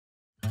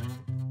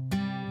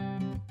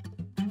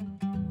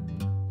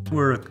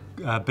We're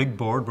a big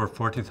board, we're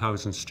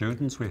 40,000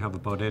 students, we have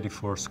about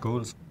 84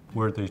 schools.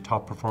 We're the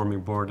top performing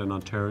board in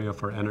Ontario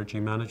for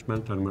energy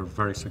management, and we're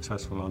very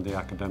successful on the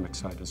academic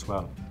side as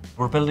well.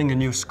 We're building a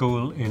new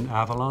school in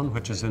Avalon,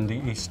 which is in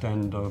the east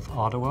end of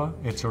Ottawa.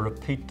 It's a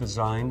repeat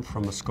design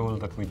from a school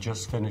that we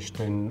just finished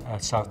in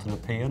South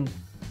Nepean.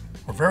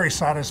 We're very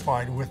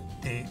satisfied with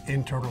the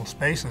internal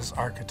spaces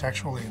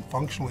architecturally and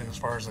functionally as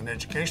far as an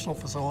educational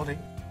facility.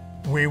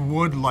 We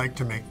would like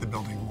to make the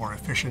building more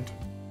efficient.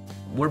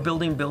 We're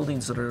building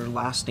buildings that are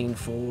lasting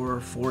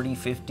for 40,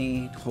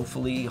 50,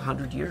 hopefully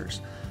 100 years.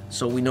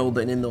 So we know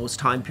that in those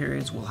time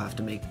periods we'll have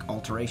to make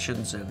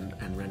alterations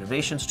and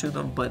renovations to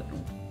them, but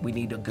we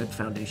need a good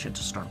foundation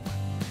to start with.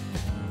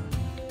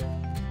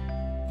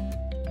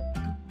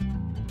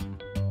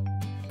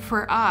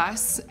 For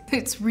us,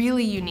 it's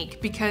really unique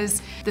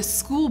because the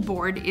school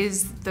board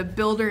is the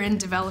builder and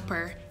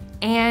developer,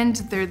 and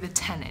they're the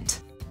tenant.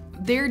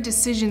 Their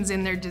decisions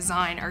in their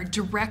design are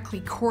directly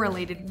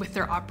correlated with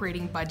their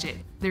operating budget.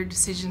 Their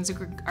decisions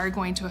are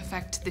going to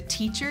affect the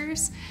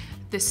teachers,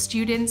 the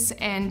students,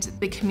 and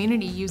the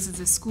community uses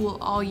the school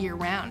all year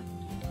round.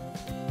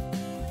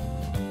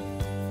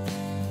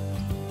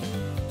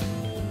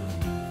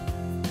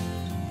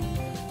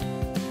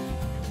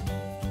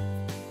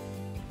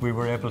 We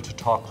were able to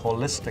talk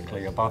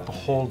holistically about the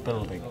whole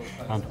building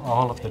and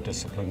all of the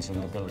disciplines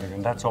in the building,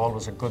 and that's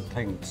always a good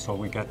thing, so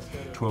we get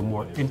to a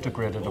more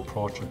integrated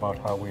approach about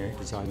how we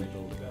design the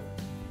building.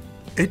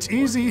 It's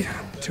easy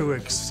to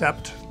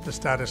accept the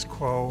status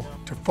quo,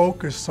 to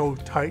focus so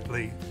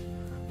tightly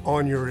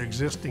on your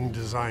existing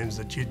designs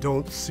that you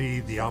don't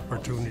see the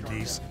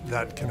opportunities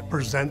that can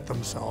present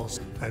themselves.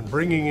 And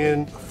bringing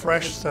in a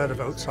fresh set of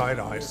outside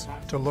eyes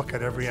to look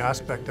at every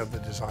aspect of the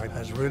design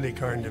has really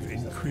kind of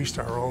increased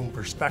our own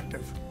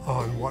perspective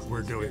on what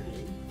we're doing.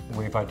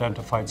 We've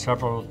identified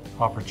several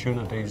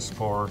opportunities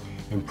for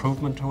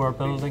improvement to our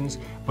buildings,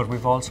 but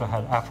we've also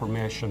had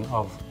affirmation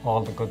of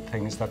all the good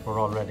things that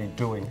we're already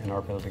doing in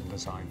our building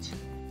designs.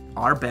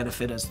 Our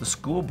benefit as the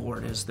school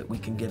board is that we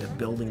can get a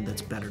building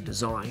that's better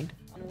designed,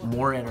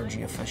 more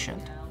energy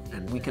efficient,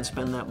 and we can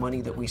spend that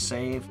money that we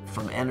save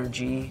from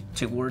energy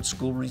towards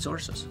school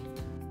resources.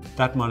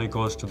 That money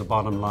goes to the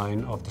bottom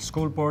line of the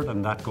school board,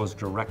 and that goes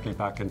directly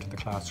back into the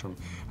classroom.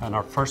 And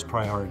our first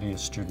priority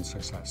is student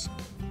success.